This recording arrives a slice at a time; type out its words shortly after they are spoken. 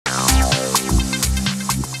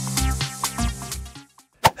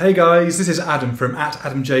Hey guys, this is Adam from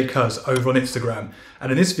 @adamjcuz over on Instagram,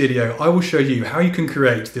 and in this video I will show you how you can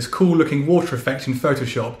create this cool looking water effect in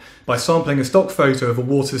Photoshop by sampling a stock photo of a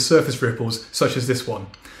water's surface ripples such as this one.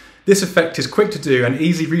 This effect is quick to do and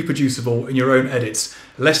easily reproducible in your own edits.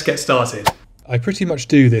 Let's get started. I pretty much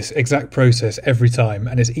do this exact process every time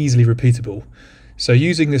and it's easily repeatable. So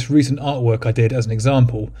using this recent artwork I did as an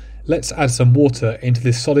example, let's add some water into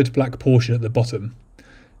this solid black portion at the bottom.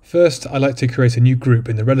 First, I like to create a new group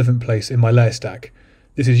in the relevant place in my layer stack.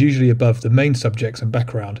 This is usually above the main subjects and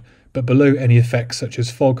background, but below any effects such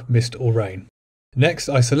as fog, mist or rain. Next,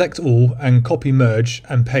 I select all and copy, merge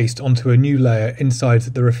and paste onto a new layer inside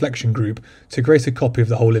the reflection group to create a copy of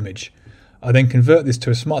the whole image. I then convert this to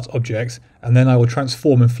a smart object and then I will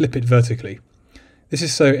transform and flip it vertically. This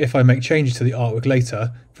is so if I make changes to the artwork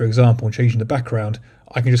later, for example changing the background,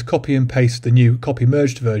 I can just copy and paste the new copy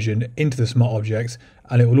merged version into the smart object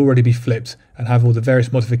and it will already be flipped and have all the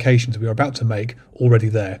various modifications we are about to make already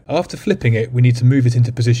there. After flipping it, we need to move it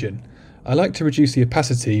into position. I like to reduce the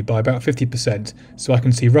opacity by about 50% so I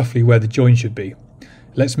can see roughly where the join should be.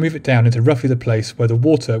 Let's move it down into roughly the place where the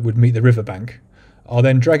water would meet the riverbank. I'll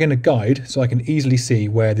then drag in a guide so I can easily see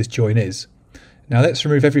where this join is. Now let's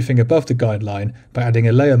remove everything above the guideline by adding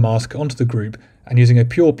a layer mask onto the group and using a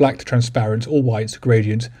pure black to transparent or white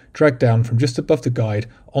gradient drag down from just above the guide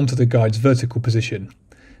onto the guide's vertical position.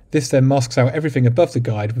 This then masks out everything above the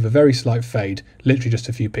guide with a very slight fade, literally just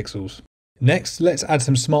a few pixels. Next, let's add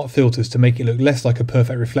some smart filters to make it look less like a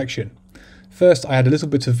perfect reflection. First, I add a little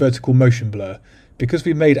bit of vertical motion blur. Because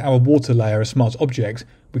we made our water layer a smart object,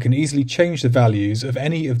 we can easily change the values of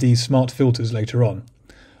any of these smart filters later on.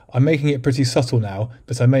 I'm making it pretty subtle now,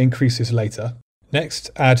 but I may increase this later.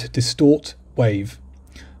 Next, add Distort Wave.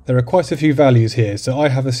 There are quite a few values here, so I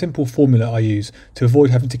have a simple formula I use to avoid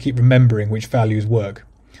having to keep remembering which values work.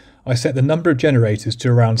 I set the number of generators to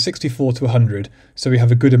around 64 to 100, so we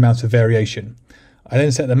have a good amount of variation. I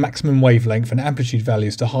then set the maximum wavelength and amplitude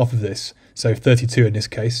values to half of this, so 32 in this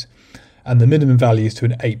case, and the minimum values to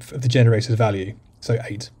an eighth of the generator's value, so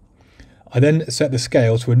 8. I then set the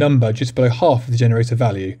scale to a number just below half of the generator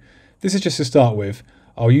value. This is just to start with.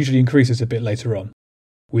 I'll usually increase this a bit later on.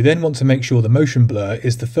 We then want to make sure the motion blur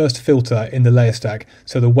is the first filter in the layer stack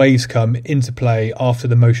so the waves come into play after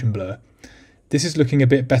the motion blur. This is looking a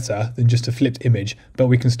bit better than just a flipped image, but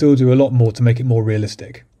we can still do a lot more to make it more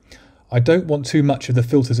realistic. I don't want too much of the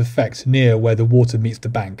filter's effect near where the water meets the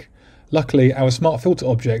bank. Luckily, our smart filter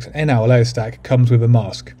object in our layer stack comes with a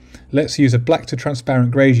mask. Let's use a black to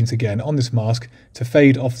transparent gradient again on this mask to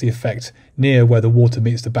fade off the effect near where the water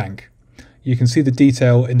meets the bank. You can see the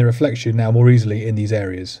detail in the reflection now more easily in these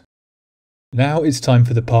areas. Now it's time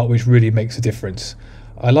for the part which really makes a difference.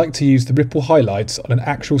 I like to use the ripple highlights on an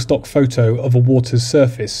actual stock photo of a water's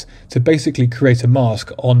surface to basically create a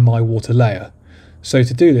mask on my water layer. So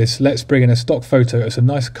to do this, let's bring in a stock photo of some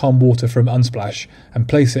nice calm water from Unsplash and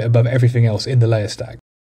place it above everything else in the layer stack.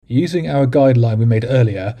 Using our guideline we made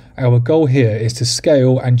earlier, our goal here is to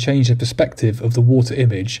scale and change the perspective of the water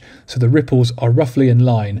image so the ripples are roughly in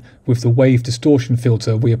line with the wave distortion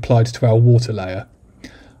filter we applied to our water layer.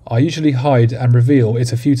 I usually hide and reveal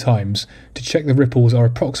it a few times to check the ripples are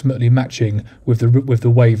approximately matching with the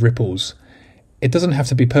wave ripples. It doesn't have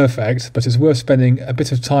to be perfect, but it's worth spending a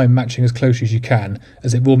bit of time matching as close as you can,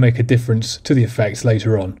 as it will make a difference to the effect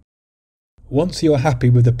later on. Once you are happy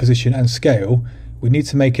with the position and scale, we need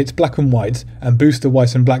to make it black and white and boost the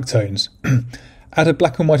white and black tones. Add a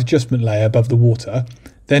black and white adjustment layer above the water,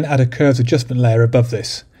 then add a curves adjustment layer above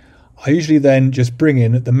this. I usually then just bring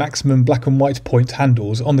in the maximum black and white point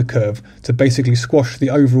handles on the curve to basically squash the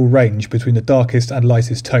overall range between the darkest and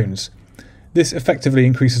lightest tones. This effectively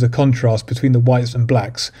increases the contrast between the whites and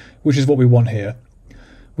blacks, which is what we want here.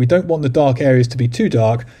 We don't want the dark areas to be too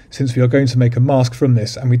dark since we are going to make a mask from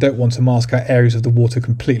this and we don't want to mask out areas of the water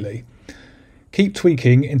completely. Keep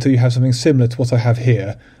tweaking until you have something similar to what I have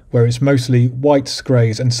here, where it's mostly whites,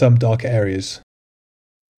 greys and some dark areas.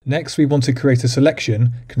 Next, we want to create a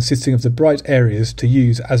selection consisting of the bright areas to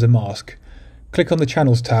use as a mask. Click on the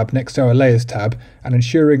Channels tab next to our Layers tab and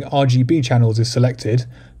ensuring RGB channels is selected,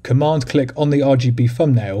 Command-click on the RGB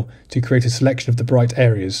thumbnail to create a selection of the bright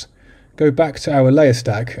areas. Go back to our layer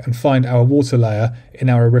stack and find our water layer in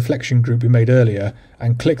our reflection group we made earlier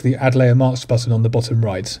and click the Add Layer Masks button on the bottom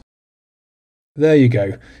right. There you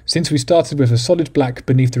go. Since we started with a solid black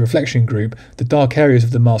beneath the reflection group, the dark areas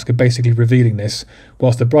of the mask are basically revealing this,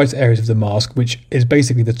 whilst the bright areas of the mask, which is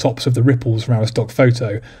basically the tops of the ripples from our stock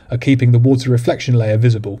photo, are keeping the water reflection layer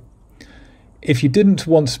visible. If you didn't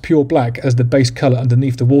want pure black as the base colour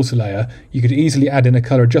underneath the water layer, you could easily add in a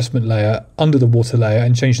colour adjustment layer under the water layer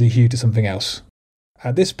and change the hue to something else.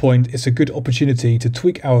 At this point, it's a good opportunity to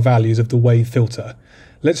tweak our values of the wave filter.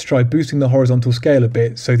 Let's try boosting the horizontal scale a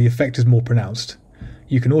bit so the effect is more pronounced.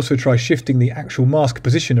 You can also try shifting the actual mask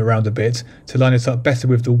position around a bit to line it up better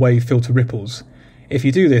with the wave filter ripples. If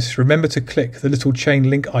you do this, remember to click the little chain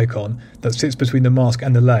link icon that sits between the mask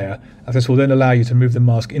and the layer, as this will then allow you to move the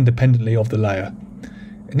mask independently of the layer.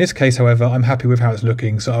 In this case, however, I'm happy with how it's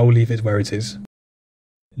looking, so I will leave it where it is.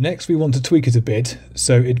 Next, we want to tweak it a bit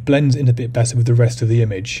so it blends in a bit better with the rest of the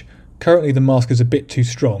image. Currently the mask is a bit too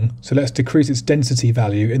strong, so let's decrease its density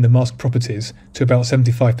value in the mask properties to about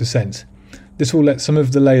 75%. This will let some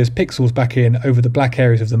of the layer's pixels back in over the black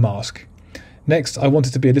areas of the mask. Next, I want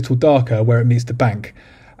it to be a little darker where it meets the bank,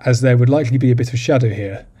 as there would likely be a bit of shadow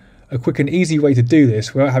here. A quick and easy way to do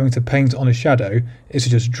this without having to paint on a shadow is to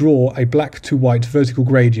just draw a black to white vertical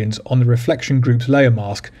gradient on the reflection group's layer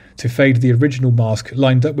mask to fade the original mask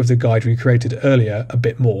lined up with the guide we created earlier a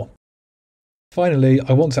bit more. Finally,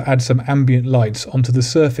 I want to add some ambient lights onto the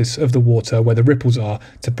surface of the water where the ripples are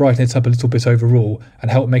to brighten it up a little bit overall and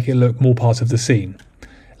help make it look more part of the scene.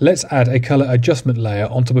 Let's add a colour adjustment layer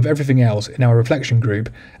on top of everything else in our reflection group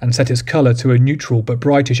and set its colour to a neutral but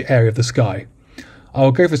brightish area of the sky. I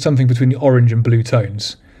will go for something between the orange and blue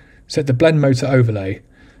tones. Set the blend mode to overlay.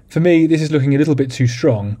 For me, this is looking a little bit too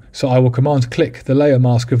strong, so I will command click the layer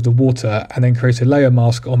mask of the water and then create a layer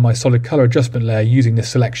mask on my solid colour adjustment layer using this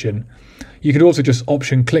selection. You could also just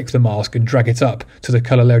option click the mask and drag it up to the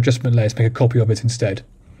colour layer adjustment layer to make a copy of it instead.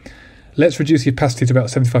 Let's reduce the opacity to about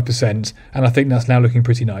 75%, and I think that's now looking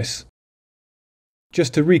pretty nice.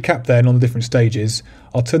 Just to recap then on the different stages,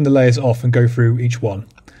 I'll turn the layers off and go through each one.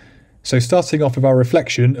 So starting off with our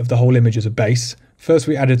reflection of the whole image as a base, first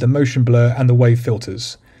we added the motion blur and the wave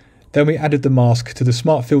filters. Then we added the mask to the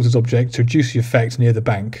smart filters object to reduce the effect near the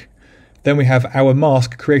bank. Then we have our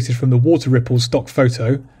mask created from the water ripples stock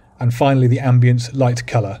photo, and finally the ambient light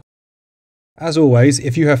colour. As always,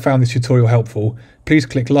 if you have found this tutorial helpful, please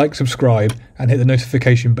click like, subscribe and hit the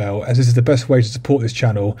notification bell, as this is the best way to support this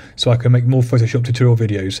channel so I can make more Photoshop tutorial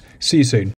videos. See you soon.